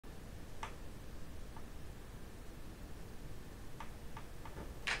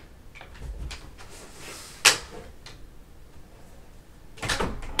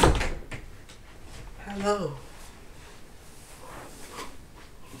Hello.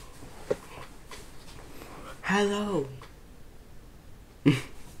 Hello.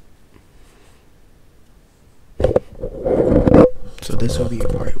 So this will be a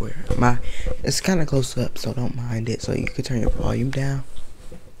part where it's kind of close up, so don't mind it. So you could turn your volume down.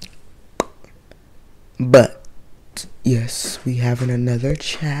 But yes, we having another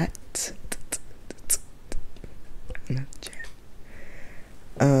chat.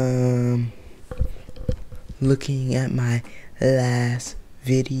 Looking at my last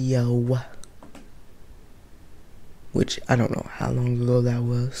video, which I don't know how long ago that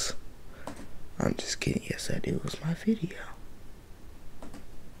was. I'm just kidding. Yes, it was my video.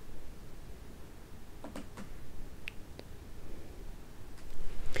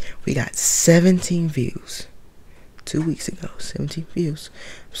 We got 17 views 2 weeks ago. 17 views.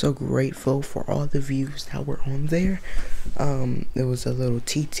 I'm so grateful for all the views that were on there. There was a little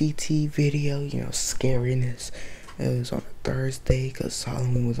TTT video, you know, scariness. It was on a Thursday because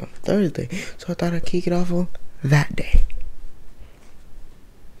Halloween was on a Thursday, so I thought I'd kick it off on that day.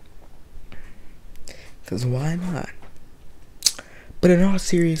 Because why not? But in all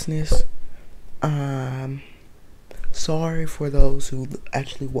seriousness, sorry for those who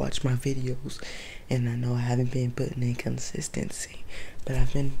actually watch my videos, and I know I haven't been putting in consistency, but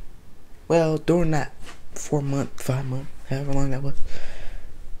I've been, well, during that 4 month, 5 month, however long that was.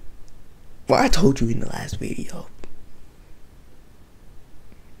 Well, I told you in the last video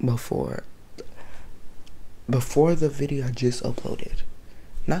before the video I just uploaded,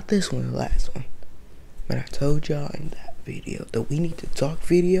 not this one, the last one, but I told y'all in that video, the We Need to Talk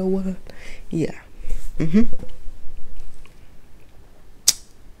video was, yeah,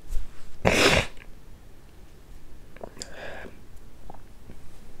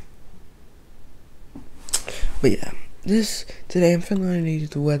 But yeah, today I'm feeling under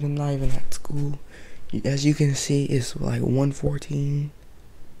the weather. I'm not even at school. As you can see, it's like 1:14.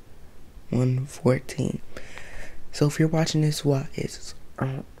 So if you're watching this while it's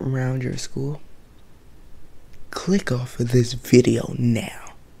around your school, click off of this video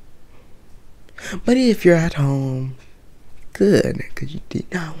now. But if you're at home, good, because you did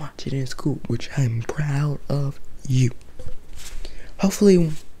not watch it in school, which I'm proud of you. Hopefully,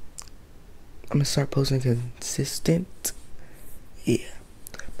 I'm gonna start posting consistent. Yeah.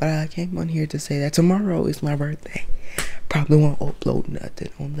 But I came on here to say that tomorrow is my birthday. Probably won't upload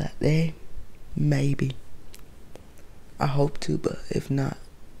nothing on that day. Maybe. I hope to, but if not,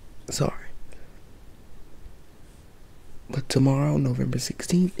 sorry. But tomorrow, November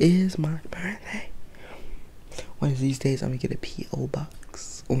 16th, is my birthday. One of these days, I'm gonna get a P.O.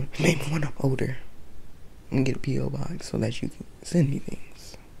 box. Or maybe when I'm older, I'm gonna get a P.O. box so that you can send me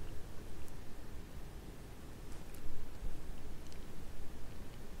things.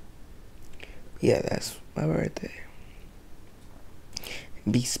 Yeah, that's my birthday.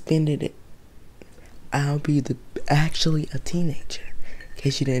 Be spending it. I'll be actually a teenager, in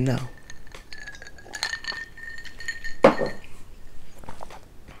case you didn't know.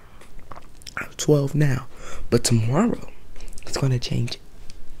 I'm 12 now, but tomorrow it's gonna change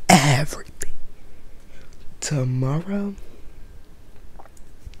everything. Tomorrow,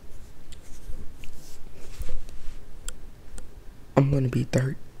 I'm gonna be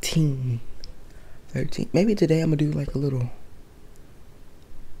 13. Maybe today I'm gonna do like a little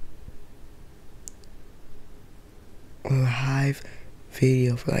live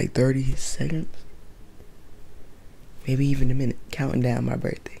video for like 30 seconds. Maybe even a minute, counting down my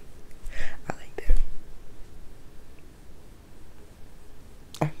birthday. I like that.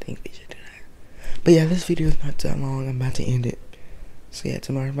 I think we should do that. But yeah, this video is not that long. I'm about to end it. So yeah,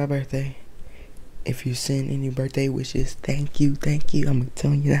 tomorrow's my birthday. If you send any birthday wishes, thank you. I'm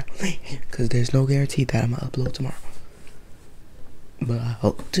telling you that, because there's no guarantee that I'm gonna upload tomorrow. But I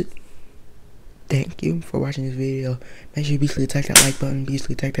hope to. Thank you for watching this video. Make sure you beastly attack that like button,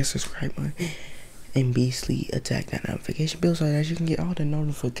 beastly attack that subscribe button, and beastly attack that notification bell so that you can get all the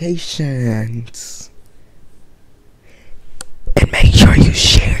notifications. And make sure you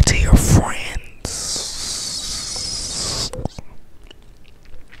share to your friends.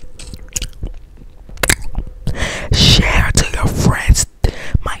 Share to your friends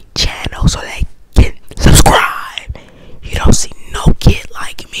my channel so they can subscribe. You don't see no kid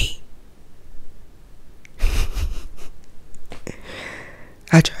like me.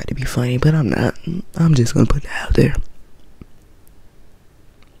 I tried to be funny, but I'm not. I'm just gonna put that out there.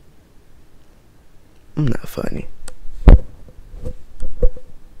 I'm not funny. But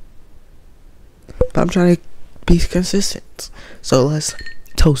I'm trying to be consistent. So let's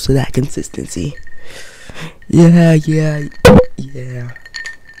toast to that consistency. Yeah.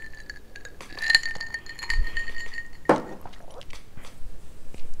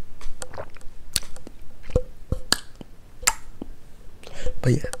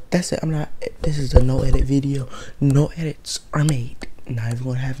 But yeah, that's it. This is a no edit video. No edits are made. Not even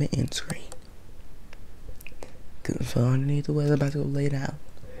gonna have an end screen. Cause I'm so underneath the weather, about to go lay down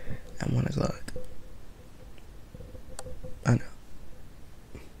at 1 o'clock. I know.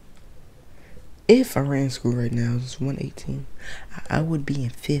 If I ran school right now, it's 1:18. I would be in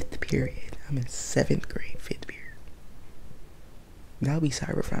 5th period. I'm in 7th grade, 5th period. That would be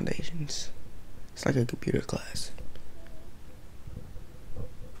Cyber Foundations. It's like a computer class.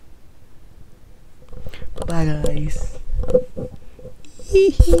 Bye guys.